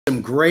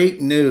some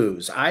great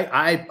news.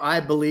 I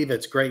believe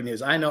it's great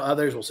news. I know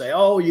others will say,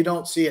 oh, you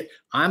don't see it.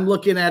 I'm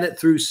looking at it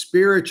through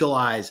spiritual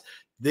eyes.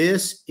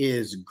 This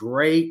is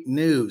great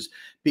news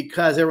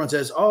because everyone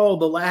says, oh,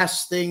 the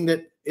last thing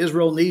that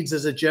Israel needs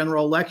is a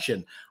general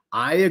election.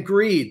 I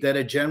agree that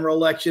a general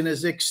election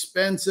is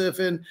expensive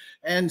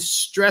and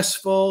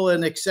stressful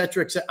and et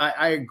cetera, et cetera.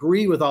 I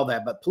agree with all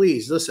that. But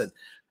please listen,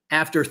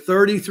 after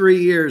 33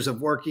 years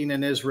of working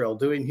in Israel,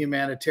 doing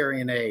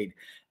humanitarian aid,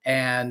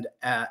 and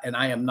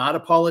I am not a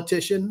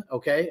politician,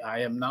 okay? I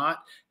am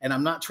not, and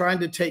I'm not trying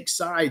to take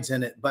sides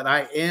in it, but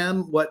I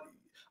am what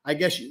I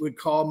guess you would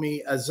call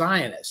me a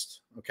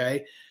Zionist,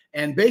 okay?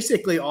 And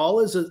basically all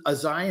a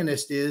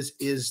Zionist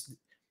is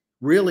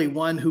really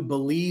one who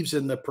believes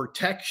in the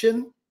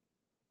protection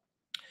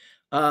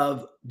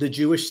of the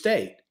Jewish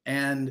state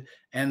and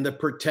the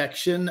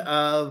protection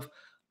of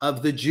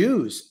the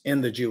Jews in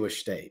the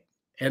Jewish state.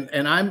 And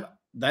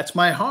that's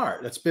my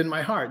heart. That's been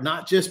my heart,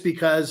 not just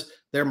because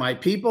they're my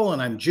people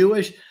and I'm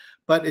Jewish,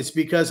 but it's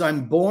because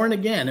I'm born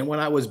again. And when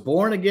I was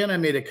born again, I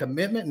made a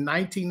commitment in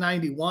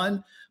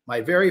 1991, my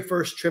very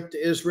first trip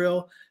to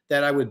Israel,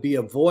 that I would be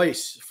a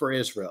voice for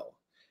Israel.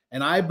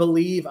 And I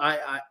believe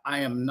I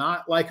am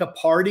not like a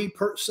party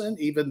person,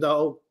 even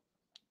though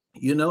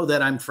you know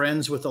that I'm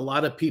friends with a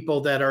lot of people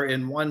that are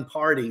in one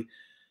party,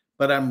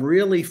 but I'm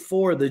really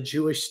for the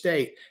Jewish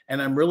state and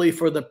I'm really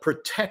for the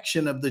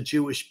protection of the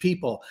Jewish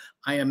people.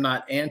 I am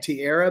not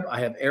anti-Arab.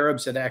 I have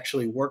Arabs that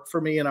actually work for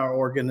me in our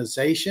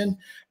organization,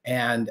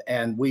 and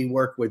we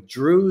work with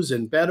Druze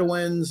and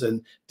Bedouins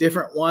and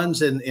different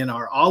ones in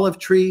our olive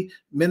tree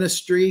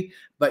ministry.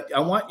 But I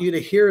want you to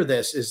hear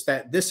this, is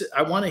that this,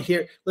 I want to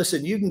hear,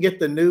 listen, you can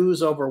get the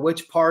news over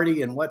which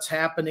party and what's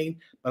happening,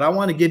 but I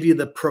want to give you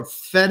the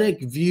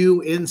prophetic view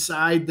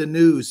inside the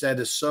news that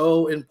is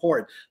so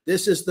important.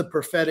 This is the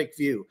prophetic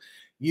view.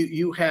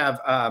 You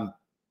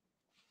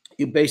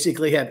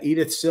basically have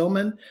Idit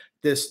Silman,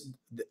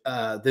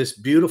 this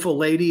beautiful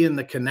lady in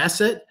the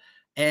Knesset,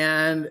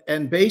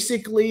 and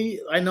basically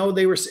I know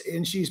they were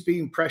saying she's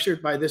being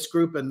pressured by this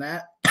group and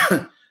that,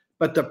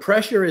 but the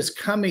pressure is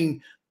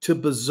coming to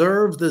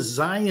preserve the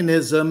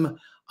Zionism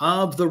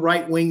of the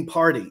right-wing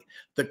party.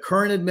 The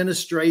current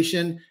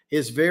administration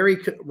is very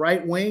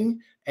right-wing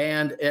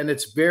and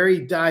it's very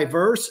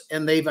diverse,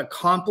 and they've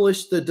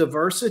accomplished the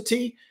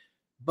diversity,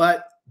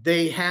 but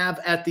they have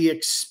at the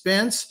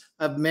expense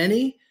of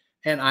many.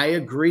 And I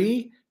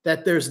agree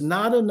that there's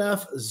not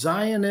enough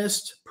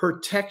Zionist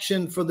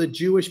protection for the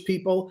Jewish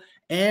people.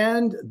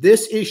 And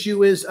this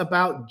issue is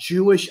about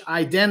Jewish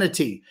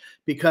identity,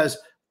 because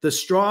the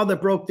straw that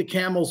broke the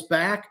camel's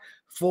back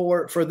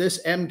for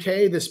this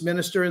MK, this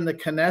minister in the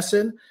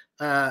Knesset,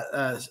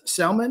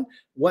 Silman,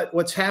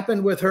 what's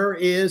happened with her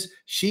is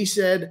she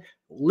said,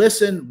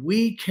 listen,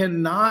 we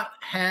cannot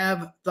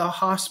have the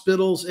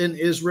hospitals in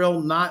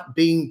Israel not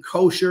being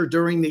kosher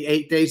during the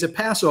 8 days of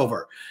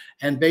Passover.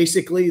 And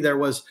basically there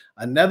was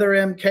another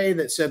MK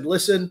that said,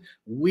 listen,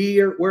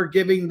 we're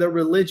giving the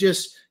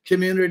religious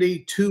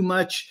community too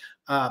much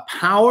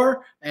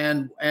power,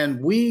 and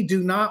we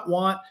do not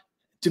want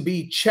to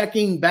be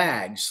checking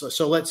bags.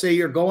 So let's say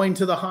you're going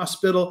to the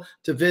hospital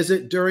to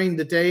visit during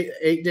the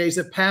 8 days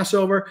of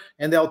Passover,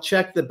 and they'll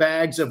check the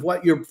bags of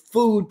what your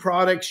food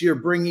products you're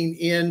bringing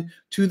in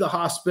to the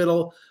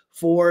hospital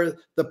for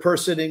the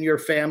person in your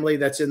family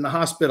that's in the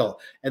hospital.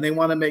 And they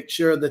want to make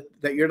sure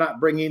that you're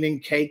not bringing in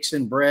cakes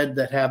and bread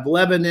that have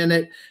leaven in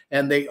it.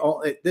 And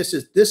this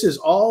is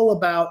all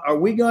about, are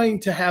we going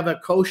to have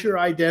a kosher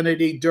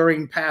identity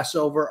during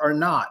Passover or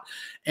not?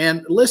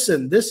 And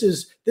listen, this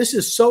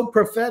is so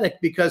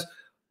prophetic, because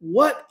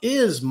what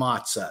is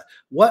matzah?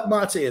 What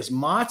matzah is?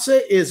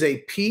 Matzah is a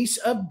piece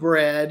of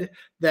bread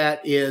that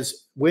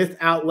is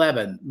without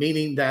leaven,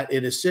 meaning that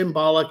it is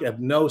symbolic of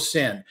no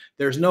sin.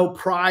 There's no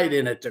pride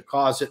in it to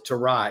cause it to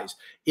rise.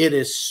 It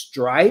is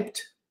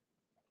striped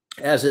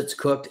as it's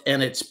cooked,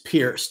 and it's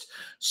pierced.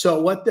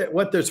 So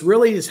what this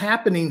really is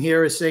happening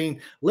here is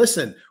saying,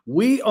 listen,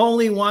 we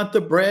only want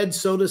the bread,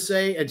 so to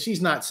say, and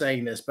she's not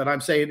saying this, but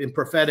I'm saying it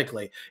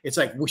prophetically. It's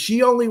like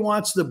she only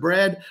wants the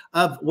bread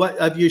of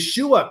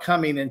Yeshua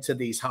coming into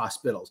these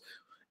hospitals.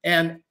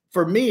 And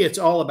for me, it's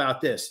all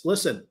about this.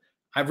 Listen,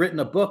 I've written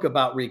a book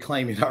about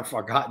reclaiming our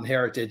forgotten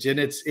heritage, and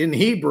it's in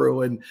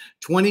Hebrew, and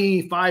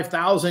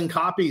 25,000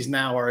 copies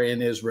now are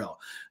in Israel.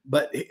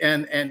 But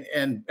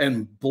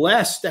and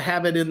blessed to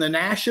have it in the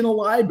National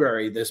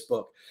Library, this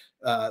book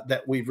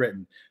that we've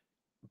written.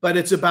 But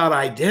it's about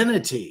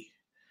identity,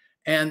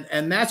 and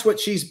that's what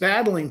she's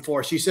battling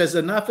for. She says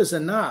enough is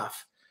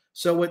enough.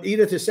 So what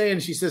Edith is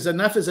saying, she says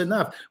enough is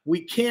enough.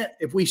 We can't,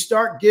 if we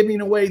start giving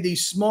away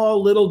these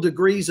small little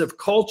degrees of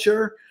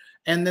culture,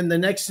 and then the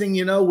next thing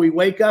you know, we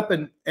wake up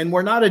and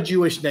we're not a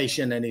Jewish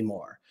nation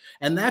anymore.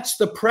 And that's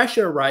the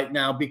pressure right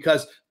now,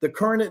 because the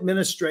current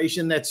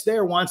administration that's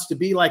there wants to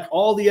be like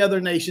all the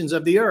other nations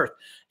of the earth.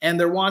 And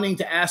they're wanting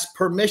to ask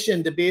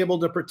permission to be able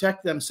to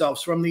protect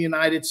themselves from the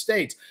United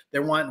States.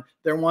 They're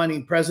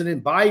wanting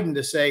President Biden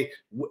to say,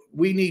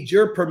 we need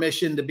your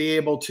permission to be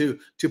able to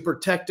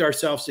protect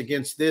ourselves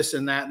against this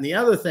and that and the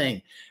other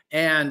thing.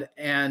 And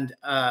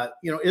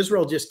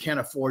Israel just can't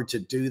afford to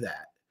do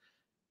that.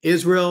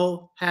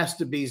 Israel has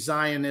to be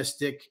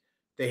Zionistic.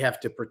 They have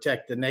to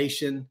protect the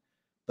nation,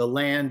 the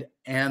land,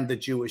 and the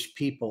Jewish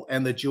people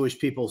and the Jewish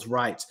people's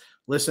rights.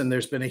 Listen,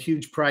 there's been a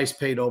huge price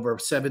paid over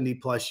 70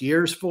 plus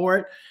years for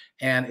it,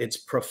 and it's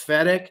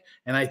prophetic.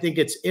 And I think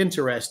it's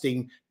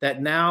interesting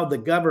that now the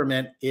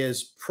government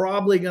is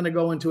probably going to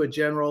go into a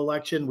general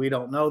election. We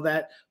don't know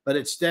that, but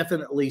it's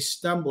definitely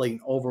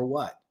stumbling over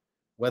what?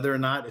 Whether or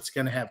not it's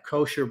going to have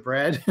kosher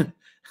bread,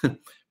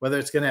 whether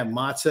it's going to have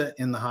matzah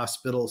in the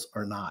hospitals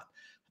or not.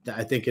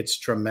 I think it's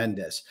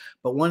tremendous.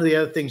 But one of the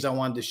other things I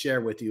wanted to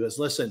share with you is,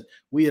 listen,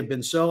 we have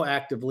been so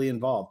actively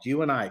involved,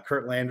 you and I,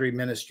 Curt Landry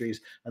Ministries,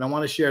 and I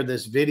want to share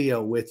this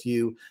video with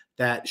you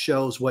that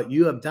shows what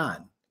you have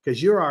done,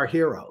 because you're our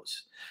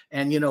heroes.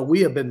 And,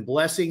 we have been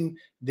blessing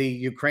the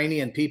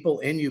Ukrainian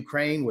people in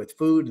Ukraine with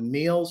food and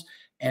meals.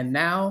 And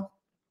now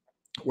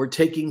we're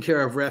taking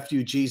care of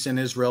refugees in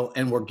Israel,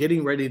 and we're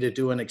getting ready to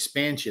do an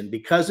expansion.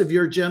 Because of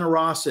your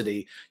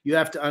generosity, you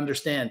have to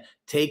understand,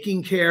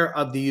 taking care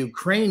of the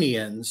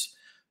Ukrainians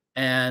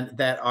and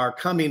that are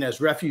coming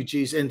as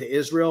refugees into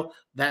Israel,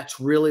 that's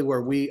really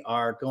where we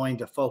are going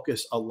to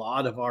focus a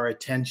lot of our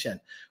attention.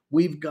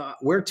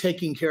 We're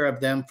taking care of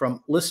them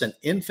from, listen,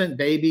 infant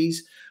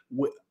babies,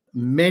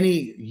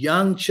 many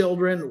young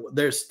children.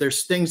 There's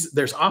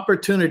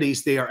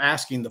opportunities they are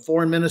asking. The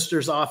Foreign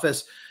Minister's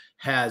Office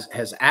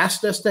has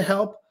asked us to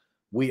help.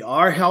 We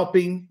are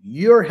helping,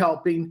 you're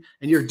helping,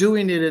 and you're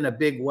doing it in a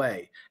big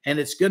way. And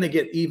it's going to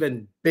get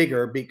even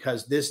bigger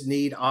because this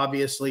need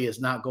obviously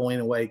is not going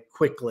away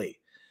quickly.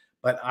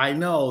 But I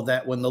know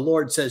that when the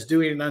Lord says,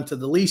 doing it unto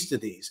the least of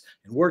these,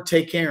 and we're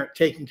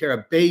taking care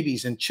of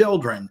babies and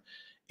children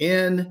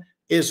in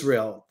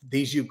Israel,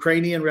 these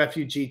Ukrainian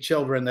refugee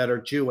children that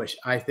are Jewish,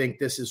 I think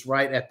this is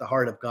right at the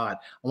heart of God.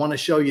 I want to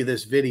show you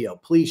this video.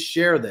 Please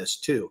share this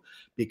too,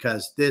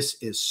 because this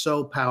is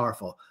so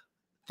powerful.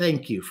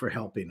 Thank you for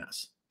helping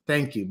us.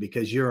 Thank you,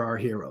 because you're our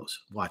heroes.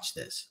 Watch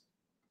this.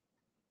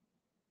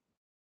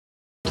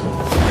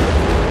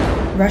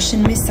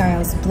 Russian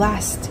missiles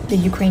blast the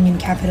Ukrainian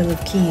capital of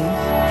Kyiv.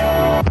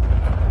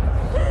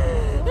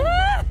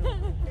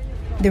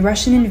 The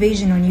Russian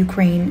invasion on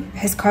Ukraine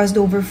has caused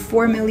over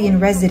 4 million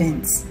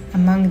residents,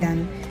 among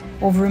them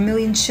over 1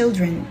 million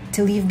children,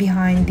 to leave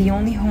behind the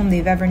only home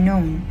they've ever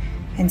known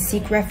and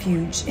seek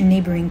refuge in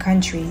neighboring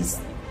countries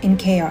in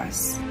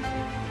chaos.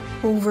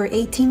 Over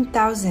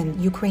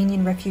 18,000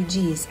 Ukrainian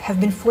refugees have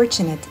been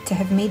fortunate to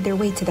have made their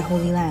way to the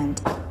Holy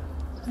Land.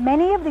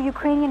 Many of the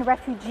Ukrainian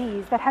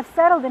refugees that have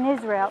settled in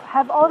Israel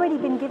have already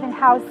been given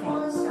housing.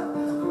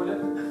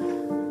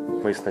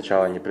 Мы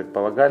сначала не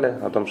предполагали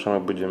о том, что мы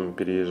будем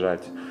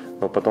переезжать,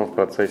 но потом в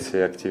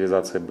процессе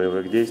активизации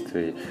боевых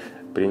действий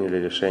приняли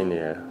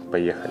решение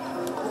поехать.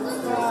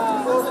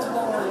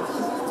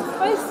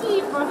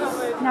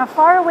 Now,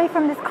 far away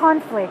from this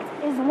conflict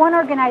is one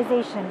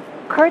organization,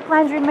 Curt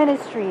Landry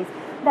Ministries,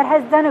 that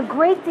has done a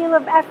great deal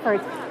of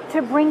effort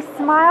to bring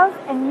smiles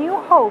and new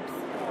hopes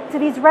to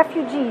these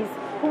refugees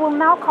who will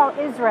now call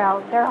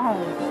Israel their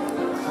home.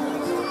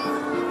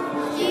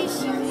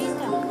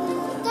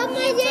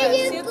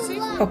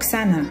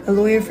 Oksana, a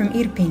lawyer from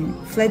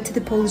Irpin, fled to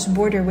the Polish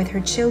border with her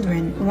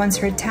children once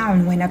her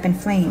town went up in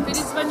flames.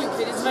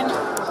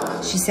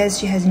 She says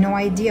she has no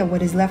idea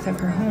what is left of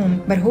her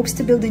home, but hopes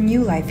to build a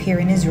new life here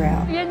in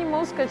Israel. Я не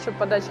могу сказать, что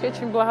подачки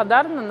очень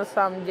благодарна на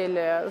самом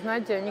деле.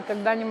 Знаете, я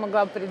никогда не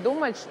могла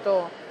придумать,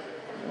 что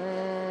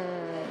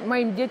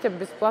моим детям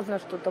бесплатно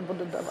что-то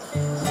будут давать.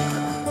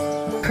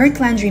 Curt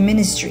Landry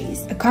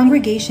Ministries, a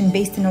congregation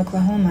based in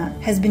Oklahoma,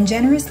 has been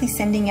generously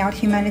sending out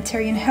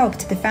humanitarian help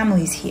to the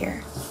families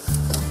here.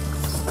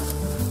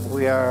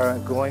 We are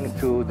going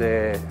to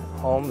the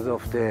homes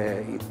of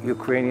the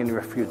Ukrainian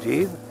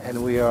refugees,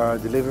 and we are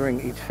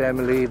delivering each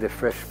family the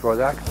fresh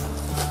products.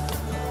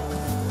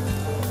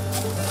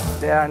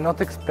 They are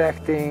not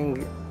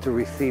expecting to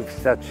receive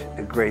such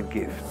a great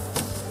gift.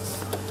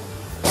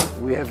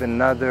 We have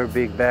another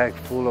big bag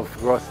full of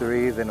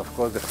groceries and, of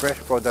course, the fresh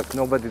product.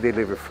 Nobody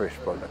delivers fresh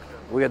product.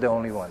 We are the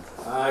only ones.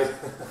 Hi,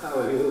 how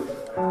are you?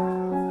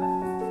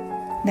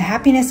 The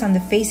happiness on the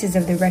faces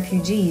of the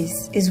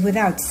refugees is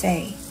without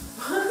say.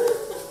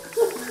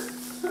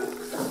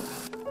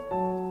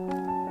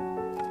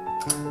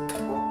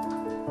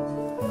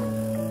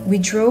 We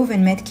drove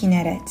and met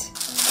Kinneret.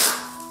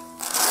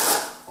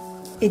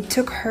 It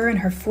took her and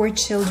her 4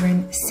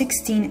 children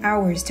 16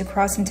 hours to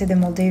cross into the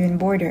Moldavan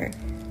border,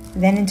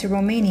 then into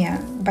Romania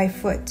by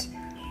foot,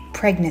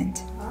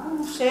 pregnant.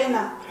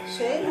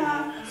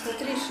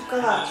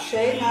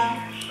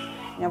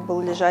 У меня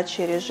был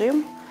лежачий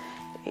режим,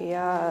 и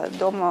я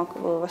дома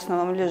в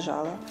основном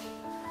лежала.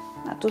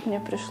 А тут мне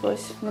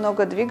пришлось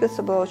много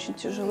двигаться, было очень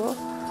тяжело.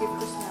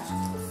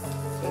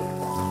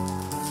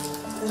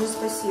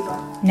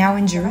 Now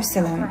in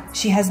Jerusalem,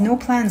 she has no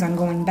plans on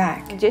going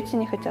back. Дети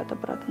не хотят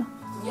обратно.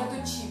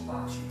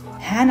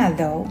 Hannah,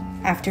 though,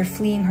 after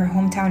fleeing her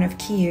hometown of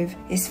Kyiv,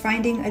 is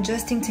finding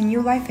adjusting to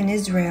new life in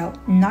Israel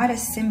not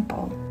as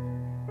simple.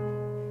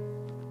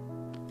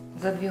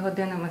 За 2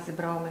 години ми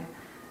зібрали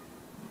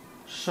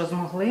що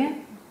змогли,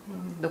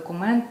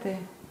 документи,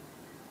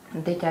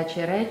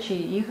 дитячі речі,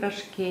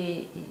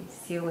 іграшки, і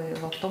сіли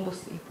в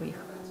автобус і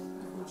поїхали.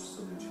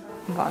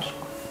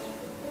 Важко.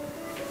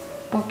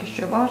 Поки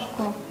що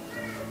важко,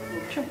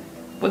 що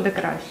буде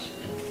краще.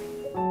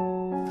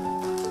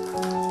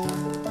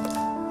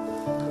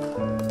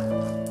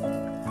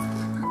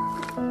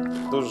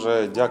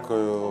 Дуже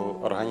дякую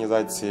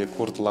організації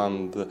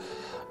Куртланд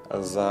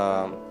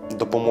за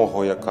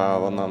допомогу, яка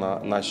вона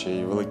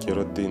нашій великій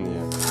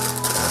родині.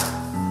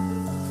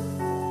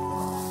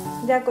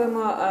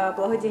 Дякуємо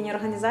благодійній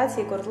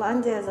організації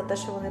Куртландія за те,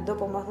 що вони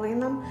допомогли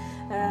нам.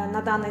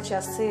 На даний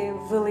час це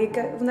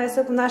великий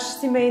внесок в наш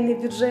сімейний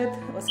бюджет,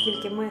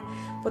 оскільки ми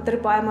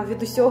потерпаємо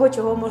від усього,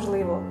 чого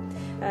можливо.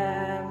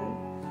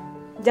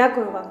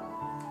 Дякую вам.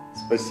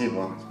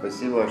 Спасибо,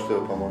 спасибо, що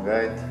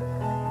допомагаєте.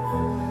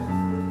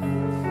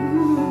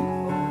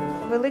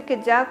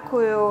 Велике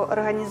дякую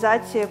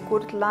організації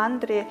Curt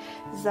Landry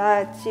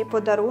за ці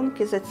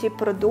подарунки, за ці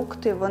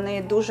продукти.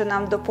 Вони дуже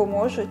нам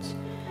допоможуть.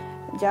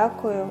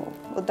 Дякую,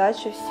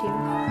 удачі всім.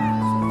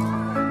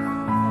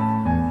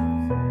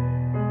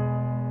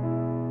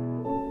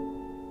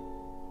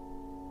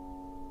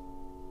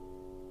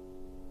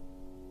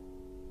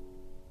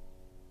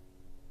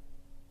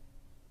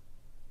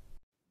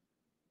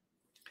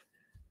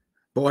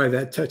 Boy,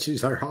 that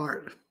touches our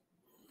heart.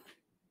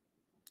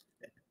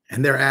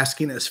 And they're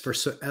asking us for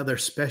other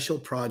special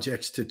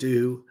projects to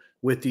do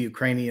with the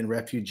Ukrainian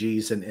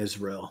refugees in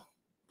Israel.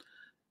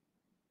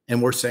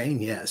 And we're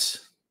saying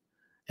yes.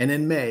 And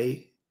in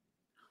May,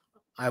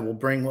 I will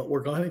bring what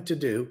we're going to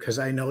do because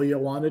I know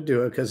you'll want to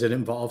do it because it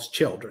involves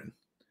children.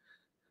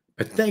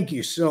 But thank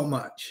you so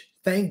much.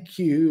 Thank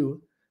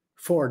you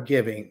for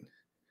giving.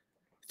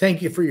 Thank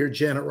you for your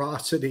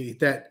generosity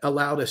that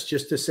allowed us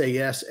just to say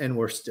yes, and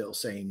we're still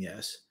saying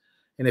yes.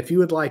 And if you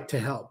would like to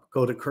help,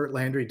 go to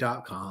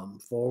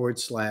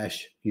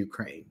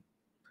curtlandry.com/Ukraine.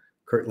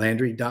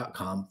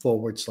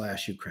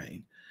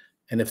 curtlandry.com/Ukraine.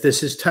 And if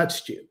this has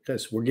touched you,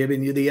 because we're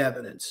giving you the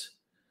evidence,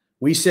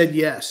 we said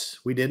yes.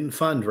 We didn't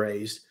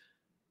fundraise.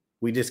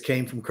 We just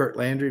came from Curt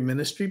Landry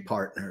Ministry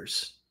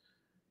Partners.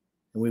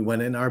 And we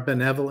went in our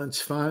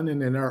benevolence fund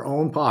and in our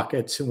own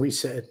pockets, and we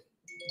said,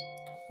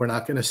 we're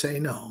not going to say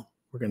no.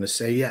 We're going to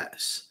say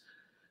yes.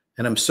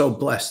 And I'm so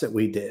blessed that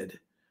we did.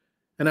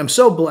 And I'm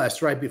so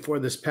blessed right before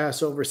this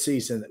Passover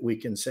season that we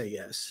can say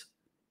yes.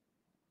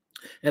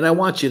 And I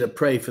want you to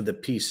pray for the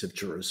peace of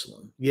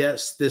Jerusalem.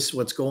 Yes,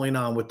 what's going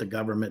on with the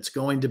government is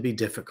going to be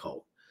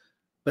difficult,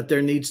 but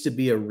there needs to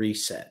be a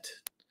reset.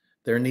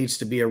 There needs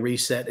to be a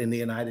reset in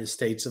the United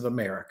States of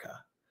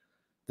America.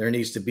 There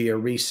needs to be a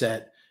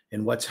reset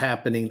in what's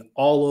happening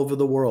all over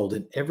the world,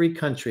 in every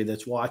country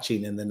that's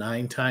watching in the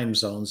 9 time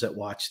zones that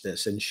watch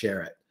this and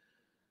share it.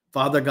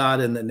 Father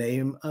God, in the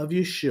name of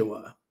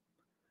Yeshua,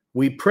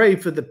 we pray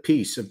for the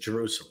peace of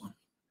Jerusalem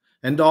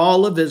and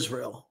all of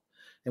Israel.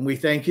 And we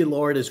thank you,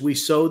 Lord, as we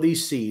sow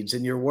these seeds.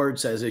 And your word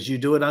says, as you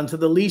do it unto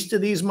the least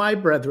of these, my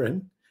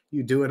brethren,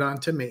 you do it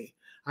unto me.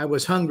 I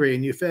was hungry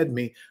and you fed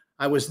me.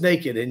 I was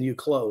naked and you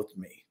clothed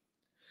me.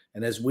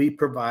 And as we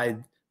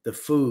provide the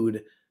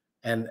food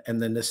and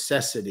the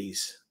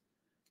necessities,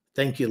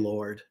 thank you,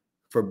 Lord,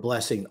 for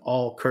blessing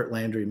all Curt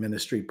Landry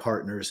Ministry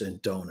partners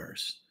and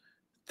donors.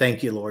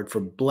 Thank you, Lord,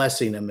 for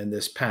blessing them in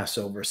this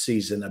Passover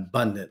season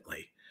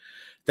abundantly.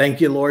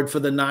 Thank you, Lord, for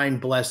the 9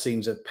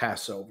 blessings of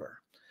Passover.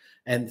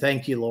 And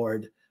thank you,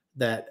 Lord,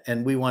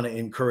 and we want to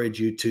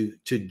encourage you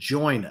to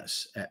join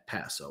us at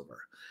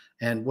Passover.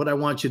 And what I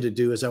want you to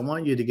do is I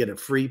want you to get a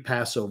free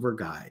Passover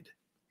guide.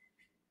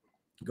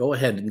 Go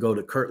ahead and go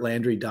to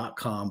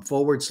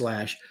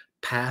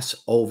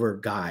curtlandry.com/Passover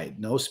guide.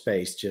 No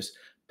space, just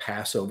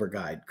Passover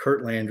guide.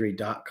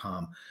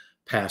 curtlandry.com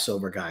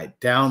Passover guide.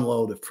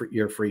 Download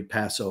your free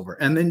Passover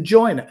and then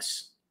join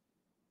us.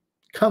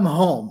 Come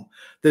home.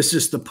 This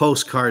is the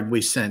postcard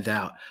we sent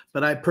out.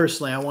 But I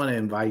want to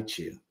invite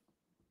you.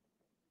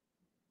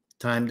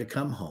 Time to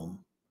come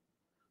home.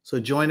 So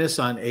join us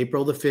on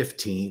April the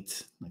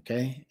 15th,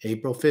 okay?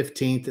 April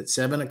 15th at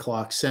 7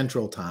 o'clock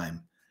Central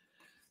Time.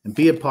 And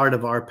be a part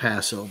of our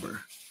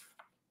Passover,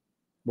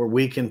 where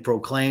we can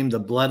proclaim the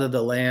blood of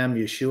the Lamb,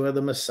 Yeshua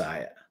the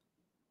Messiah.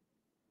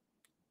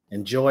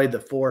 Enjoy the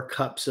 4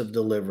 cups of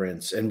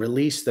deliverance and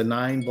release the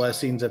 9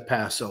 blessings of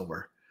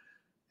Passover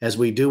as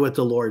we do what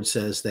the Lord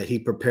says, that he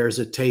prepares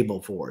a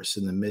table for us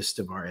in the midst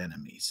of our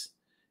enemies.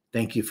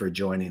 Thank you for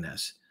joining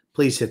us.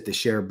 Please hit the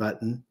share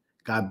button.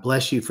 God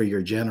bless you for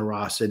your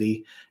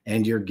generosity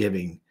and your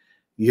giving.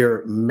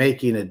 You're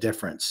making a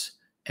difference.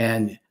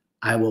 And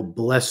I will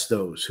bless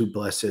those who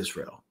bless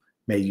Israel.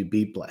 May you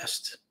be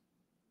blessed.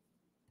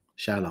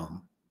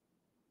 Shalom.